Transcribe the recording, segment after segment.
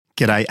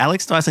G'day,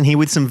 Alex Dyson here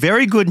with some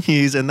very good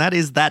news, and that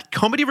is that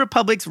Comedy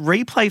Republic's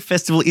Replay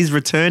Festival is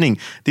returning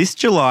this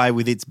July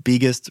with its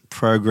biggest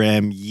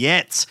program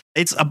yet.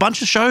 It's a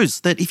bunch of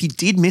shows that if you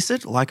did miss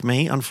it, like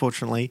me,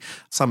 unfortunately,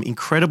 some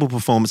incredible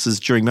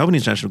performances during Melbourne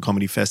International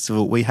Comedy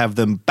Festival. We have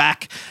them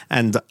back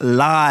and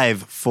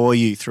live for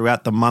you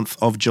throughout the month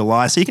of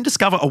July. So you can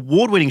discover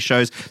award-winning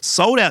shows,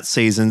 sold-out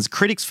seasons,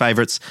 critics'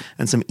 favourites,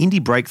 and some indie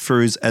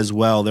breakthroughs as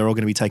well. They're all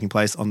going to be taking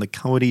place on the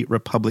Comedy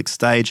Republic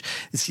stage.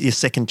 It's your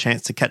second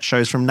chance to catch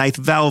shows from Nath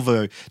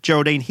Valvo,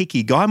 Geraldine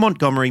Hickey, Guy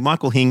Montgomery,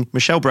 Michael Hing,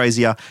 Michelle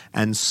Brazier,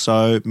 and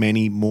so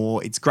many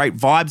more. It's great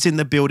vibes in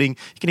the building.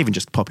 You can even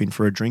just pop in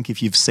for a drink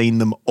if you've seen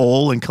them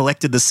all and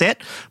collected the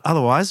set.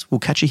 Otherwise, we'll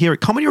catch you here at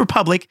Comedy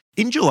Republic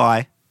in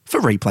July for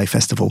Replay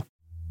Festival.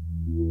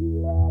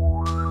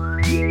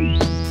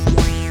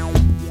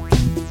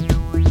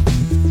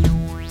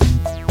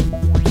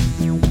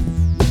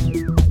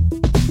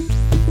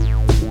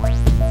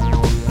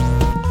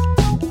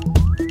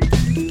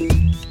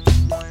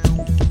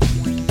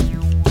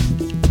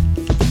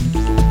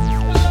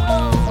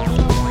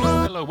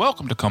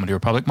 Welcome to Comedy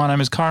Republic. My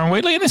name is Kyron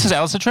Wheatley and this is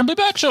Alastair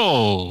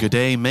Tremblay-Birchall. Good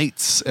day,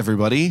 mates,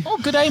 everybody. Oh,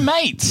 good day,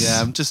 mates. Yeah,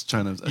 I'm just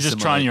trying to You're just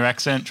trying your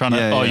accent,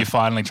 you're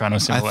finally trying to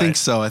assimilate. I think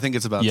so. I think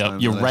it's about time.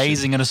 You're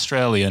raising an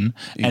Australian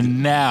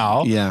and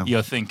now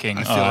you're thinking,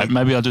 all right,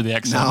 maybe I'll do the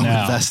accent now. Now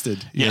I'm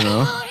invested, you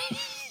know?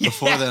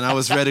 Before then, I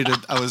was ready to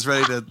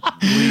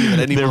leave at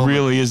any moment. There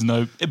really is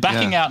no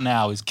backing out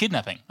now is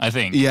kidnapping. I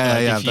think.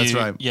 That's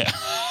right. Yeah.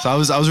 So I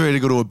was ready to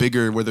go to a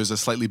bigger, where there's a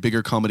slightly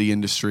bigger comedy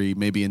industry,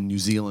 maybe in New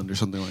Zealand or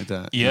something like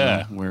that.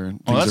 Yeah, you know, where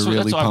things are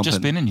really pumping. I've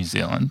just been in New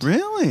Zealand.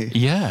 Really?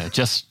 Yeah,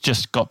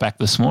 just got back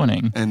this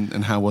morning.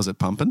 And how was it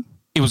pumping?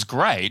 It was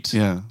great.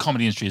 Yeah.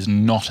 Comedy industry is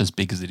not as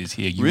big as it is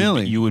here.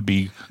 You would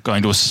be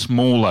going to a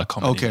smaller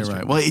comedy industry. Okay,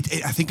 right. Well,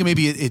 I think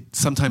maybe it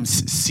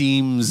sometimes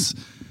seems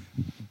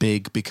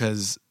big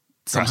because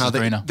somehow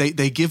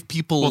they give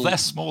people... Well, they're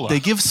smaller. They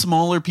give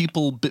smaller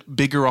people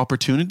bigger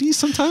opportunities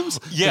sometimes.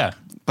 Yeah.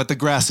 But the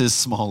grass is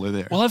smaller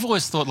there. Well, I've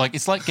always thought,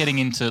 it's like getting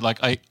into,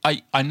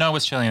 I know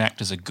Australian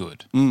actors are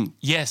good.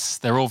 Yes,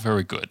 they're all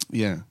very good.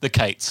 Yeah. The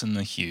Kates and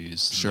the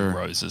Hughes Sure. and the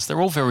Roses,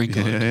 they're all very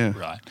good. Yeah.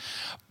 Right.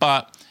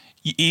 But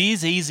it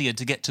is easier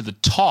to get to the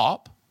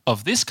top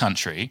of this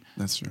country.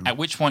 That's true. At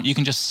which point you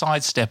can just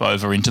sidestep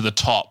over into the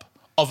top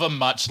of a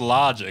much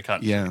larger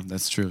country. Yeah,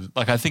 that's true.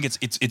 I think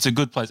it's a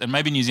good place. And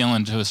maybe New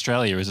Zealand to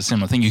Australia is a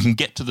similar thing. You can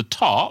get to the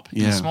top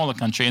in a smaller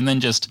country and then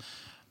just,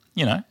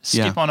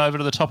 skip on over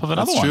to the top of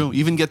another one. That's true.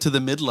 Even get to the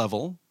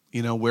mid-level,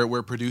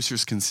 where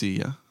producers can see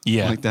you.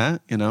 Yeah. Like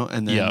that, and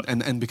then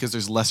and because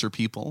there's lesser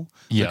people,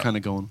 they're kind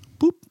of going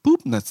boop,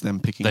 boop, and that's them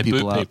picking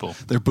people out.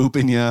 They're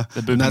booping you.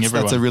 They're booping and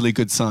everyone. that's a really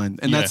good sign.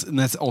 And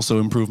that's also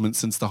improvement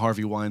since the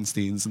Harvey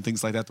Weinsteins and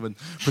things like that when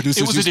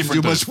producers used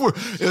to do much more.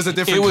 It was a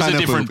different kind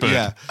of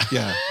boop.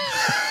 Yeah.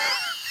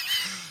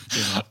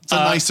 It's a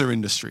nicer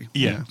industry.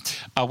 Yeah.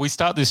 We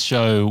start this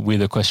show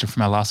with a question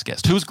from our last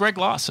guest, who was Greg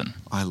Larson.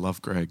 I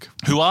love Greg.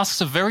 Who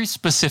asks a very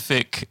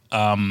specific...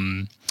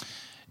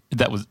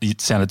 it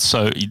sounded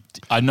so...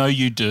 I know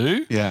you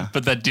do,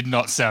 but that did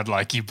not sound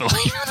like you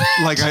believe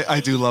it.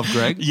 I do love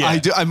Greg. Yeah.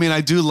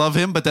 I do love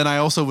him, but then I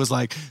also was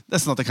like,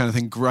 that's not the kind of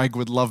thing Greg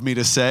would love me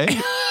to say.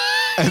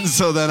 And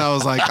so then I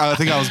was like, I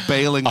think I was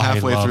bailing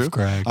halfway through.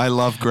 Greg. I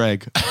love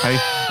Greg.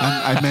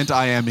 I meant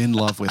I am in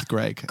love with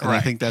Greg. And I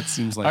think that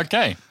seems like...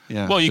 Okay.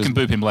 Yeah, well, you can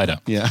boop him later.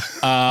 Yeah.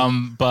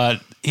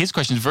 But his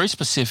question is very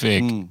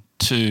specific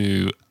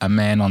to a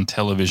man on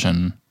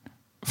television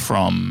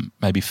from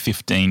maybe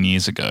 15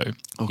 years ago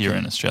here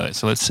in Australia.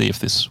 So let's see if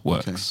this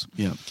works.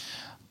 Okay.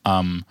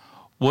 Yeah.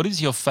 What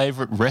is your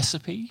favourite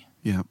recipe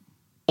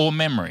or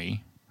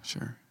memory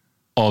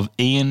of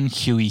Ian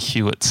Huey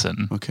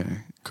Hewitson?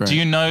 Okay, great. Do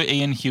you know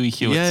Ian Huey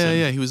Hewitson?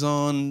 Yeah. He was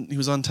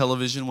on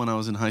television when I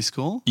was in high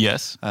school.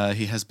 Yes.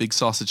 He has big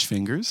sausage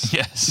fingers.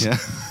 Yes. Yeah.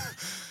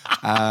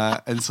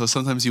 And so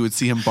sometimes you would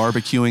see him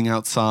barbecuing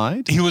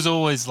outside. He was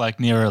always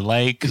near a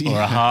lake or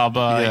a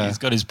harbour. Yeah. He's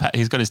got his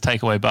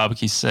takeaway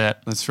barbecue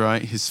set. That's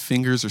right. His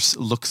fingers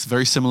looks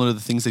very similar to the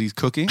things that he's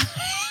cooking.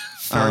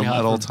 Very hard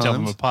at all to tell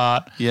them times.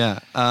 apart. Yeah.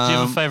 Do you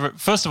have a favourite?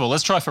 First of all,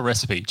 let's try for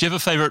recipe. Do you have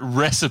a favourite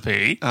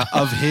recipe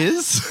of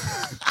his?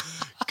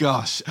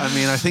 Gosh,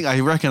 I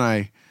reckon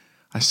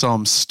I saw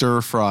him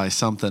stir fry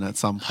something at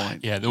some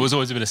point. Yeah, there was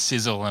always a bit of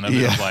sizzle and a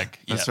bit of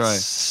that's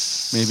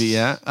right. Maybe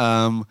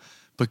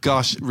But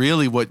gosh,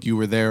 really, what you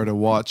were there to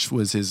watch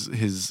was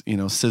his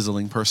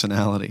sizzling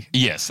personality.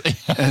 Yes,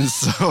 and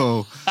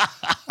so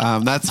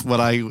that's what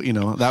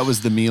that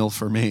was the meal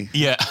for me.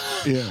 Yeah.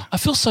 I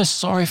feel so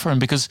sorry for him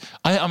because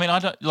I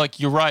don't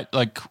you're right.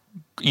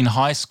 In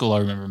high school, I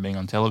remember him being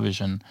on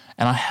television,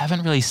 and I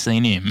haven't really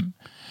seen him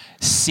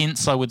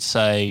since I would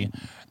say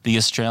the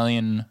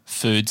Australian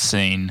food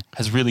scene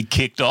has really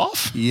kicked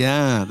off.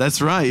 Yeah,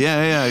 that's right.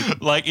 Yeah.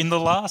 In the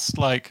last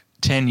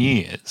 10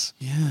 years.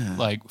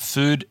 Yeah.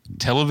 Food,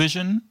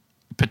 television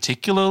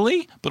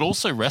particularly, but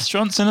also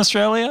restaurants in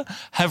Australia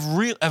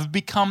have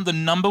become the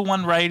number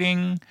one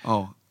rating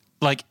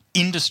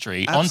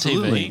industry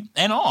Absolutely. on TV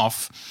and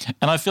off,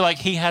 and I feel like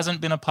he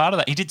hasn't been a part of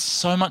that. He did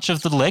so much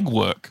of the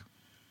legwork.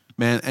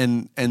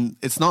 Man, and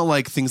it's not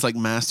like things like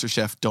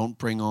MasterChef don't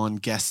bring on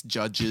guest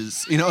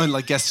judges, and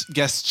like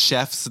guest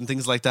chefs and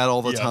things like that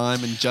all the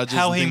time, and judges.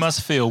 How and he things.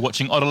 must feel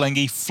watching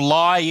Ottolenghi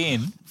fly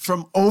in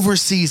From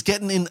overseas,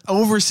 getting in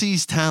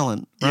overseas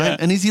talent, right? Yeah.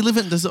 And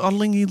does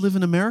Ottolenghi live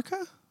in America?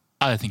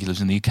 I think he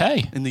lives in the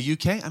UK. In the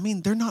UK? I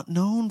mean, they're not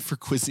known for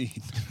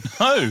cuisine.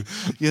 No.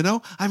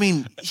 I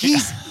mean,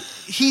 he's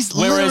Whereas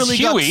literally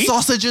Huey-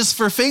 got sausages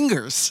for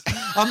fingers.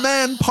 A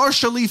man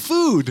partially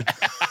food.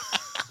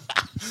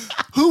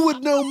 Who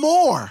would know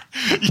more?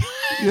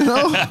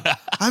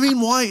 I mean,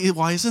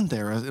 why isn't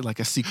there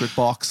a secret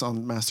box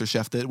on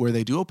MasterChef where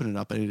they do open it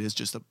up and it is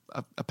just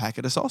a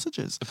packet of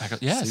sausages?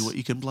 Yes. See what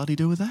you can bloody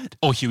do with that.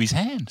 Or Huey's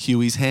hand.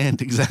 Huey's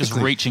hand, exactly. Just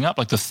reaching up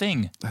like the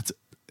thing. That's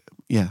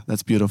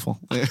beautiful.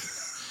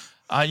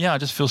 I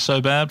just feel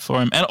so bad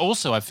for him. And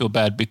also I feel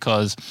bad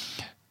because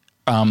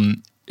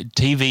food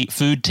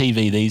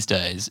TV these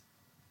days,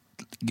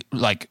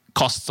 like,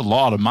 costs a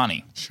lot of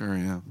money. Sure,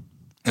 yeah.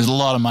 There's a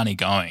lot of money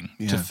going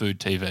to food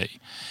TV.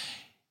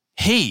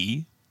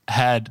 He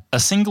had a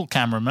single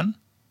cameraman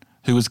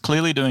who was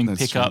clearly doing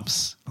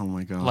pickups. Oh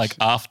my gosh. Like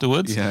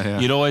afterwards. Yeah.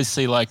 You'd always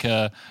see like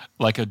a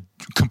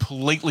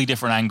completely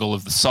different angle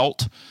of the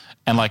salt,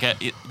 and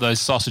those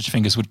sausage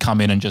fingers would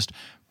come in and just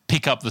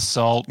pick up the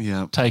salt,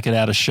 take it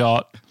out of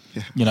shot,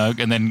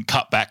 and then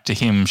cut back to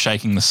him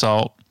shaking the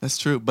salt. That's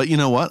true. But you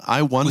know what?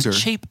 I wonder. It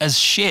was cheap as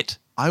shit.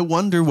 I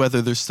wonder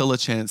whether there's still a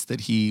chance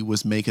that he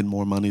was making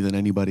more money than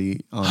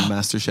anybody on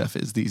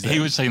MasterChef is these days. He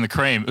was taking the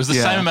cream. It was the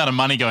same amount of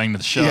money going to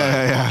the show.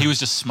 Yeah. He was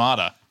just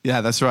smarter. Yeah,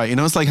 that's right.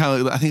 It's like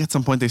how I think at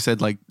some point they said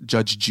like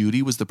Judge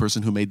Judy was the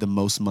person who made the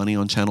most money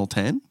on Channel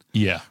 10.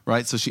 Yeah.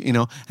 Right? So she,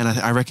 and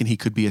I reckon he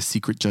could be a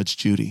secret Judge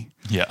Judy.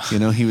 Yeah.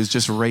 He was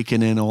just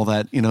raking in all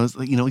that,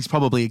 he's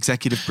probably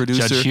executive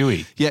producer. Judge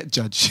Huey. Yeah,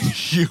 Judge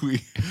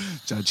Huey.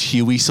 Judge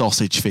Huey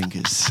sausage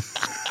fingers.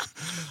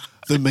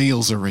 The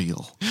meals are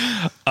real.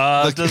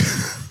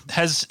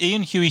 Has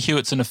Ian Huey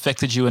Hewitson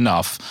affected you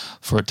enough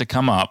for it to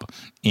come up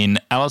in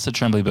Alastair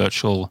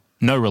Tremblay-Birchall,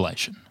 No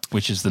Relation,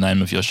 which is the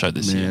name of your show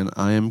this year? Man,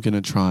 I am going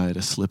to try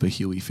to slip a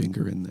Huey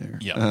finger in there.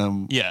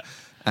 Yeah.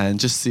 And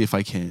just see if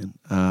I can.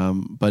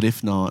 But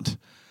if not,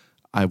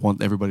 I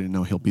want everybody to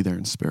know he'll be there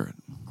in spirit.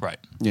 Great.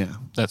 Yeah.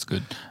 That's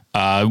good.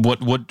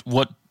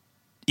 What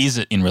is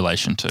it in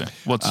relation to?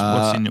 What's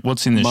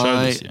in the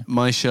show this year?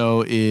 My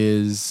show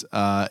is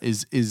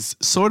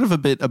sort of a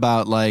bit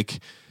about like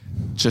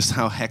just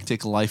how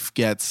hectic life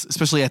gets,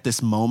 especially at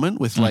this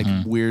moment with like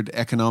weird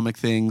economic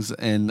things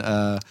and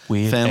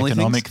weird family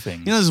economic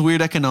things. things. There's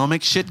weird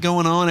economic shit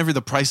going on.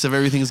 The price of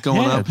everything is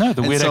going up. No,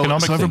 the weird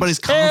economic so everybody's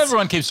things.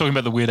 Everyone keeps talking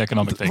about the weird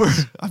economic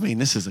things. I mean,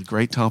 this is a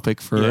great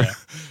topic for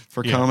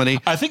comedy.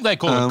 I think they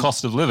call it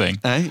cost of living.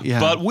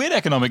 But weird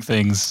economic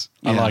things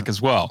I like as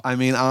well. I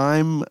mean,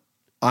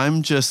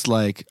 I'm just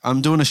like,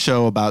 I'm doing a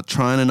show about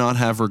trying to not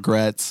have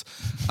regrets,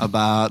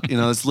 about,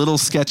 it's little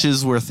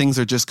sketches where things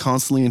are just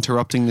constantly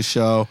interrupting the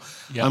show.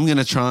 Yep. I'm going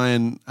to try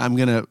and I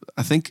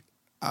think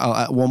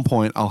at one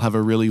point I'll have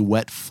a really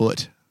wet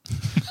foot,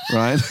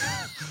 right?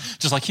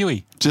 Just like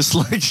Huey. Just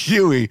like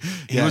Huey.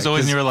 He was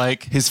always near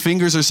like... His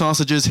fingers are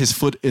sausages, his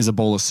foot is a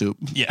bowl of soup.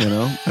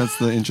 Yeah. That's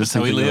the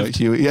interesting thing about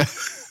Huey. Yeah.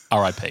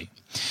 R.I.P.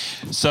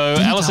 So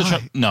Alastair...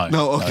 No,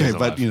 okay,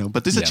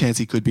 but there's a chance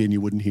he could be and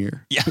you wouldn't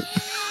hear. Yeah.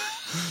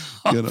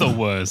 The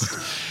worst.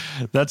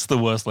 That's the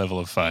worst level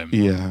of fame.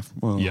 Yeah.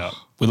 Well. Yeah.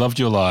 We loved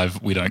you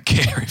alive. We don't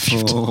care if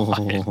you've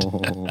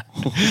died.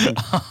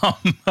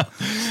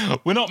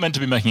 We're not meant to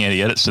be making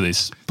any edits to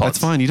this. That's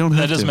fine. You don't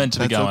have to. They're just meant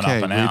to be going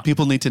up and out.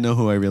 People need to know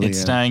who I really am.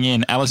 It's staying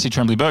in Alastair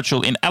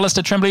Tremblay-Birchall in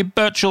Alastair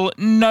Tremblay-Birchall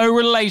No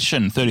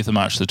Relation, 30th of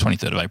March to the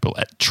 23rd of April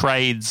at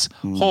Trades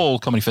Hall.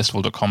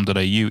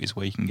 Comedyfestival.com.au is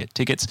where you can get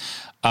tickets.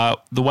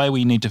 The way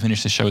we need to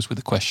finish the show is with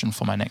a question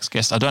for my next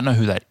guest. I don't know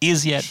who that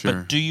is yet,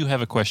 but do you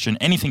have a question?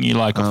 Anything you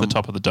like off the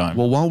top of the dome?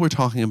 Well, while we're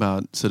talking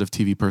about sort of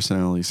TV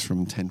personalities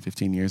from 10,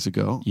 15 years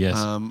ago,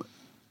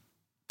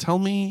 tell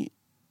me,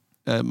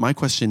 my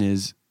question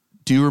is,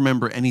 do you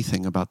remember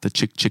anything about the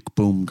Chick Chick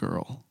Boom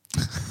Girl?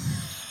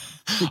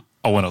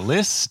 I want a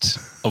list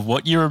of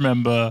what you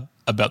remember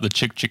about the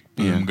Chick Chick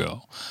Boom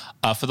Girl.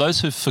 For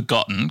those who've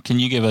forgotten, can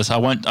you give us? I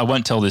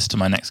won't tell this to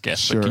my next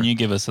guest, but can you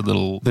give us a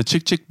little? The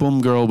Chick Chick Boom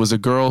Girl was a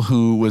girl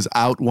who was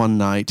out one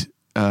night,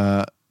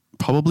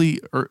 probably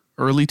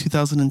early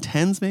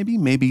 2010s,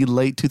 maybe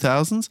late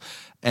 2000s,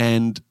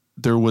 and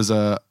there was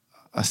a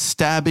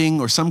stabbing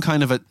or some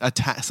kind of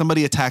attack.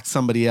 Somebody attacked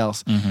somebody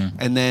else,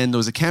 and then there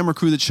was a camera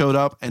crew that showed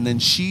up, and then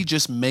she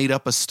just made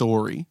up a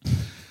story,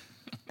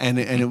 and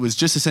it was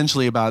just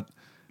essentially about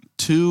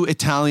two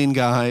Italian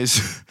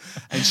guys,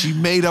 and she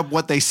made up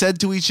what they said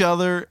to each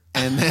other,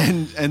 and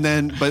then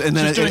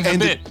it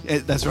ended.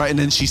 That's right, and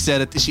then she said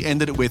it. She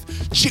ended it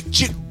with "chick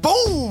chick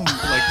boom"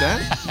 like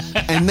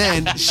that, and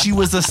then she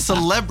was a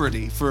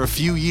celebrity for a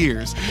few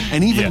years,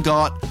 and even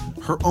got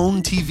her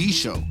own TV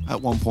show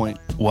at one point.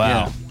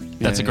 Wow.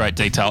 That's a great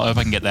detail. I hope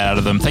I can get that out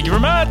of them. Thank you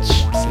very much.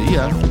 See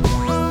ya.